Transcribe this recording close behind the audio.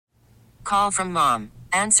Call from mom.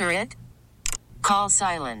 Answer it. Call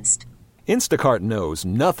silenced. Instacart knows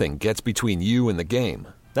nothing gets between you and the game.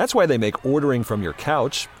 That's why they make ordering from your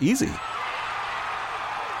couch easy.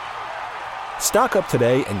 Stock up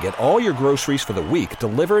today and get all your groceries for the week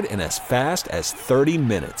delivered in as fast as 30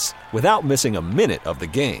 minutes without missing a minute of the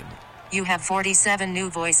game. You have 47 new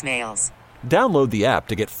voicemails. Download the app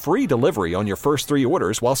to get free delivery on your first 3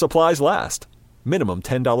 orders while supplies last. Minimum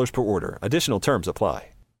 $10 per order. Additional terms apply.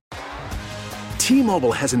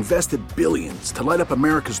 T-Mobile has invested billions to light up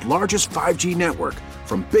America's largest 5G network,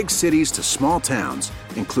 from big cities to small towns,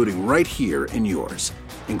 including right here in yours.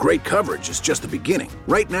 And great coverage is just the beginning.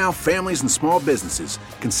 Right now, families and small businesses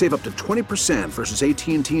can save up to 20% versus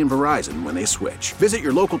AT&T and Verizon when they switch. Visit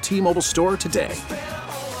your local T-Mobile store today.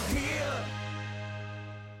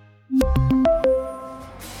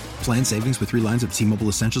 Plan savings with 3 lines of T-Mobile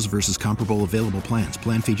Essentials versus comparable available plans.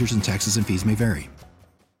 Plan features and taxes and fees may vary.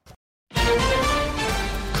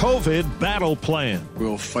 COVID battle plan.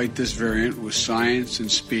 We'll fight this variant with science and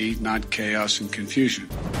speed, not chaos and confusion.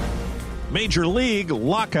 Major League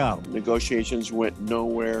lockout. Negotiations went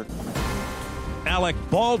nowhere. Alec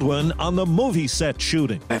Baldwin on the movie set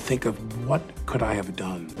shooting. I think of what could I have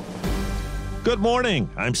done? Good morning.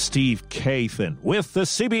 I'm Steve Kathan with the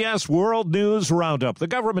CBS World News Roundup. The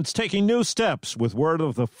government's taking new steps with word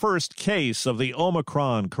of the first case of the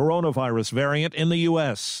Omicron coronavirus variant in the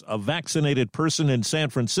U.S., a vaccinated person in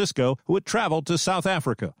San Francisco who had traveled to South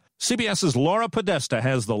Africa. CBS's Laura Podesta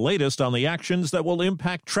has the latest on the actions that will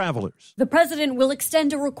impact travelers. The president will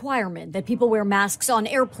extend a requirement that people wear masks on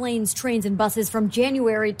airplanes, trains, and buses from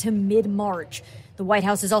January to mid-March. The White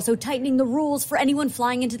House is also tightening the rules for anyone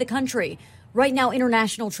flying into the country. Right now,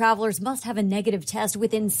 international travelers must have a negative test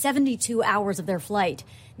within 72 hours of their flight.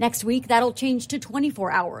 Next week, that'll change to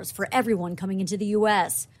 24 hours for everyone coming into the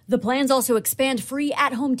U.S. The plans also expand free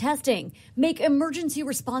at-home testing, make emergency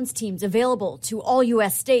response teams available to all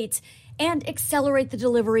U.S. states, and accelerate the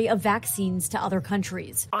delivery of vaccines to other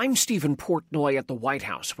countries. I'm Stephen Portnoy at the White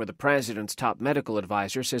House, where the president's top medical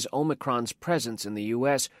advisor says Omicron's presence in the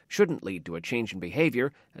U.S. shouldn't lead to a change in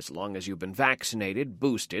behavior as long as you've been vaccinated,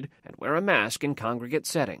 boosted, and wear a mask in congregate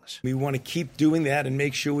settings. We want to keep doing that and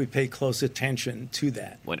make sure we pay close attention to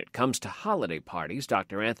that. When it comes to holiday parties,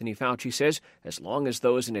 Dr. Anthony Fauci says as long as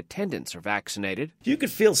those in attendance are vaccinated, you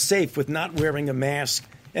could feel safe with not wearing a mask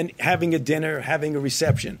and having a dinner, having a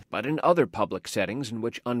reception. But in other public settings in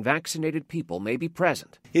which unvaccinated people may be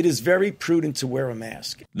present, it is very prudent to wear a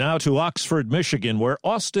mask. Now to Oxford, Michigan, where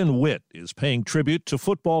Austin Witt is paying tribute to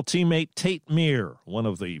football teammate Tate Meir, one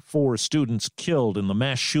of the 4 students killed in the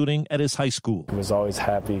mass shooting at his high school. He was always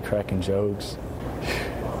happy, cracking jokes.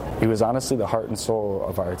 He was honestly the heart and soul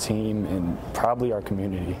of our team and probably our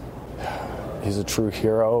community. He's a true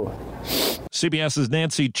hero. CBS's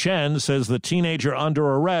Nancy Chen says the teenager under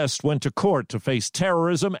arrest went to court to face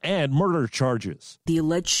terrorism and murder charges. The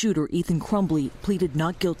alleged shooter, Ethan Crumbley, pleaded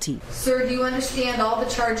not guilty. Sir, do you understand all the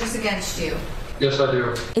charges against you? Yes, I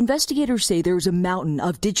do. Investigators say there is a mountain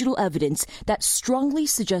of digital evidence that strongly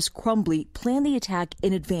suggests Crumbley planned the attack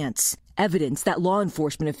in advance. Evidence that law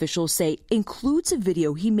enforcement officials say includes a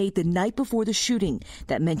video he made the night before the shooting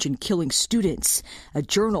that mentioned killing students, a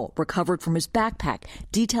journal recovered from his backpack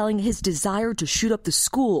detailing his desire to shoot up the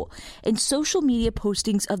school, and social media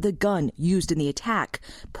postings of the gun used in the attack,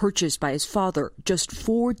 purchased by his father just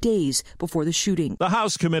 4 days before the shooting. The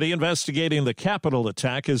House committee investigating the Capitol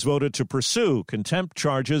attack has voted to pursue contempt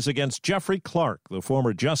charges against Jeffrey Clark, the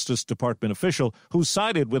former Justice Department official who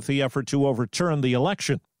sided with the effort to overturn the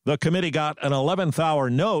election. The committee got an 11th hour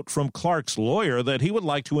note from Clark's lawyer that he would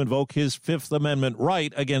like to invoke his Fifth Amendment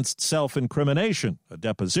right against self-incrimination. A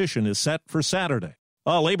deposition is set for Saturday.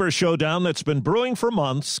 A labor showdown that's been brewing for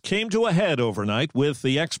months came to a head overnight with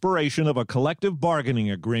the expiration of a collective bargaining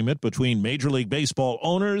agreement between Major League Baseball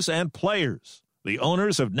owners and players. The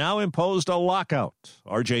owners have now imposed a lockout.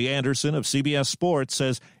 R.J. Anderson of CBS Sports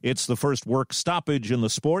says it's the first work stoppage in the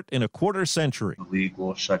sport in a quarter century. The league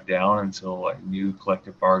will shut down until a new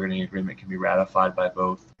collective bargaining agreement can be ratified by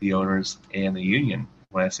both the owners and the union.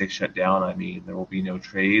 When I say shut down, I mean there will be no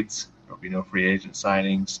trades, there will be no free agent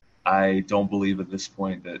signings. I don't believe at this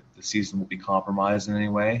point that the season will be compromised in any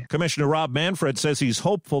way. Commissioner Rob Manfred says he's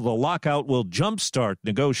hopeful the lockout will jumpstart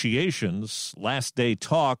negotiations. Last day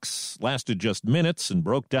talks lasted just minutes and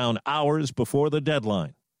broke down hours before the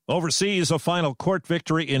deadline. Overseas, a final court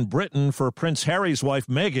victory in Britain for Prince Harry's wife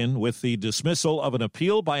Meghan with the dismissal of an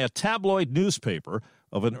appeal by a tabloid newspaper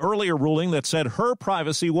of an earlier ruling that said her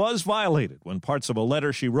privacy was violated when parts of a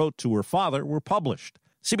letter she wrote to her father were published.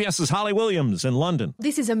 CBS's Holly Williams in London.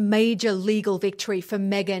 This is a major legal victory for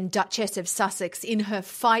Meghan, Duchess of Sussex, in her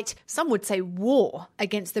fight, some would say war,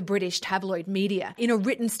 against the British tabloid media. In a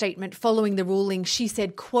written statement following the ruling, she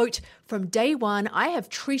said, quote, "From day one, I have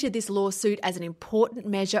treated this lawsuit as an important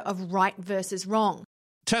measure of right versus wrong."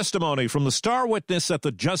 Testimony from the star witness at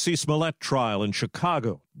the Jussie Smollett trial in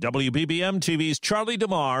Chicago. WBBM TV's Charlie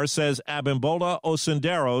DeMar says Abimbola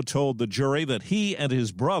Osundero told the jury that he and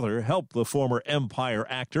his brother helped the former Empire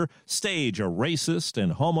actor stage a racist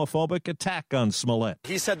and homophobic attack on Smollett.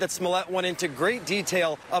 He said that Smollett went into great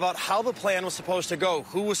detail about how the plan was supposed to go,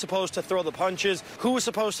 who was supposed to throw the punches, who was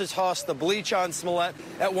supposed to toss the bleach on Smollett.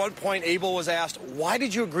 At one point, Abel was asked, why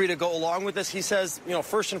did you agree to go along with this? He says,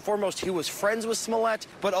 first and foremost, he was friends with Smollett,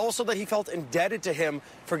 but also that he felt indebted to him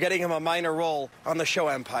for getting him a minor role on the show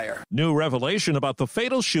Empire. New revelation about the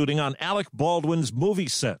fatal shooting on Alec Baldwin's movie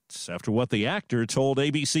set after what the actor told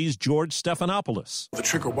ABC's George Stephanopoulos. The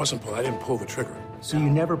trigger wasn't pulled. I didn't pull the trigger. So you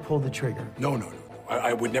never pulled the trigger? No.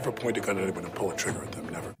 I would never point a gun at anyone and pull a trigger at them,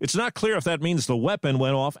 never. It's not clear if that means the weapon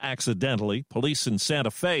went off accidentally. Police in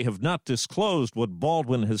Santa Fe have not disclosed what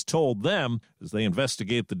Baldwin has told them as they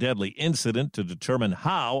investigate the deadly incident to determine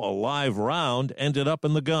how a live round ended up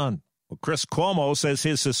in the gun. Well, Chris Cuomo says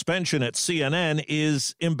his suspension at CNN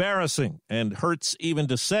is embarrassing and hurts even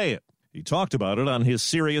to say it. He talked about it on his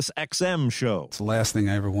Sirius XM show. It's the last thing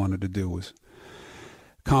I ever wanted to do was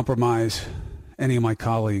compromise any of my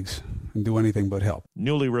colleagues and do anything but help.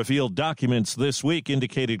 Newly revealed documents this week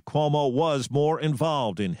indicated Cuomo was more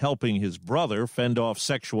involved in helping his brother fend off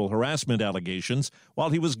sexual harassment allegations while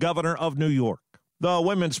he was governor of New York. The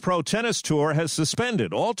Women's Pro Tennis Tour has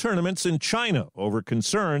suspended all tournaments in China over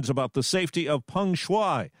concerns about the safety of Peng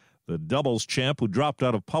Shuai, the doubles champ who dropped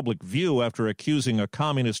out of public view after accusing a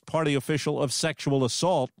Communist Party official of sexual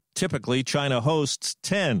assault. Typically, China hosts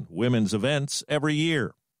 10 women's events every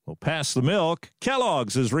year. Well, pass the milk.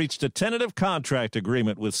 Kellogg's has reached a tentative contract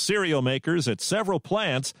agreement with cereal makers at several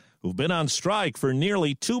plants who've been on strike for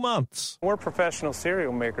nearly 2 months. We're professional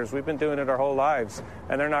cereal makers. We've been doing it our whole lives,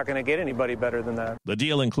 and they're not going to get anybody better than that. The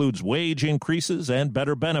deal includes wage increases and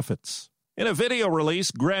better benefits. In a video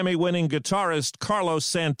release, Grammy-winning guitarist Carlos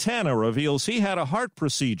Santana reveals he had a heart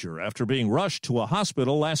procedure after being rushed to a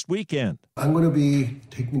hospital last weekend. I'm going to be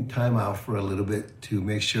taking time out for a little bit to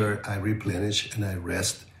make sure I replenish and I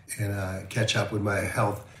rest and catch up with my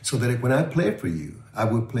health so that when I play for you, I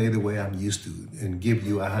will play the way I'm used to and give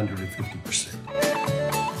you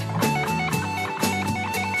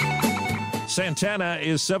 150%. Santana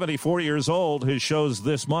is 74 years old. His shows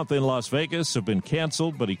this month in Las Vegas have been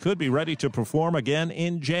canceled, but he could be ready to perform again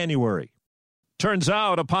in January. Turns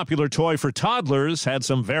out a popular toy for toddlers had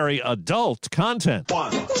some very adult content.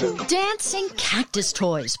 1, 2. Dancing cactus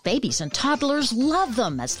toys. Babies and toddlers love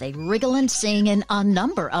them as they wriggle and sing in a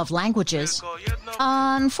number of languages.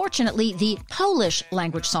 Unfortunately, the Polish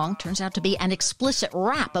language song turns out to be an explicit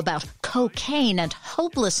rap about cocaine and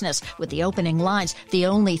hopelessness, with the opening lines, "The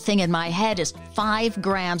only thing in my head is 5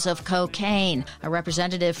 grams of cocaine." A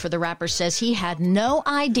representative for the rapper says he had no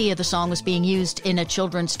idea the song was being used in a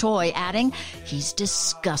children's toy, adding, "He's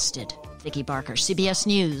disgusted." Vicky Barker, CBS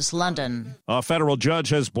News, London. A federal judge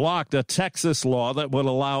has blocked a Texas law that would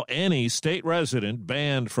allow any state resident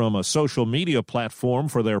banned from a social media platform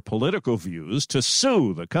for their political views to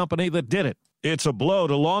sue the company that did it. It's a blow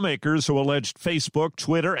to lawmakers who alleged Facebook,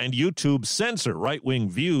 Twitter, and YouTube censor right-wing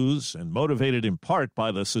views and motivated in part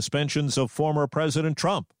by the suspensions of former President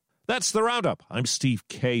Trump. That's the Roundup. I'm Steve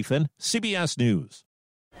Kathan, CBS News.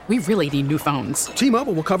 We really need new phones.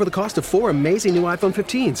 T-Mobile will cover the cost of 4 amazing new iPhone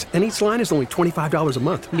 15s, and each line is only $25 a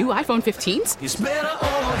month. New iPhone 15s? It's better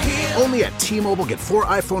over here. Only at T-Mobile, get 4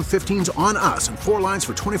 iPhone 15s on us and 4 lines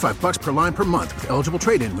for $25 per line per month with eligible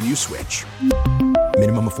trade-in when you switch.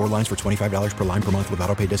 Minimum of 4 lines for $25 per line per month with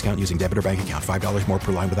autopay discount using debit or bank account. $5 more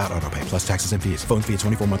per line without autopay, plus taxes and fees. Phone fee at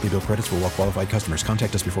 24 monthly bill credits for well-qualified customers.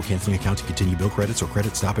 Contact us before canceling account to continue bill credits or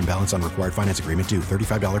credit stop and balance on required finance agreement due.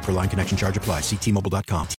 $35 per line connection charge applies. See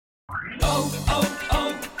T-Mobile.com.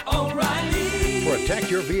 O'Reilly.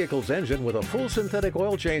 Protect your vehicle's engine with a full synthetic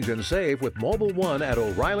oil change and save with Mobil 1 at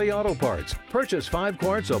O'Reilly Auto Parts. Purchase 5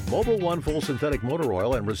 quarts of Mobil 1 full synthetic motor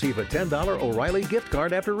oil and receive a $10 O'Reilly gift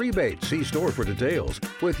card after rebate. See store for details.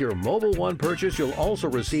 With your Mobil 1 purchase, you'll also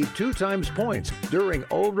receive 2 times points during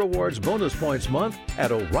O Rewards Bonus Points Month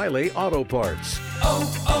at O'Reilly Auto Parts.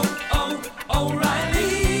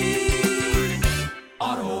 O'Reilly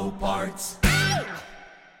Auto Parts.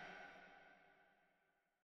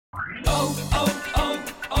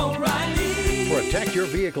 O'Reilly. Protect your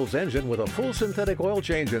vehicle's engine with a full synthetic oil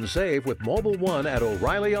change and save with Mobile One at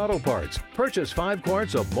O'Reilly Auto Parts. Purchase 5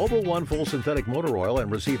 quarts of Mobile One full synthetic motor oil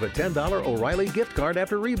and receive a $10 O'Reilly gift card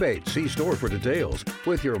after rebate. See store for details.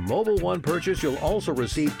 With your Mobile One purchase, you'll also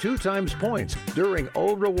receive 2 times points during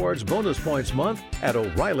O Rewards Bonus Points Month at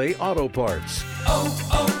O'Reilly Auto Parts.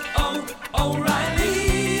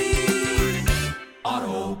 O'Reilly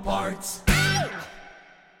Auto Parts.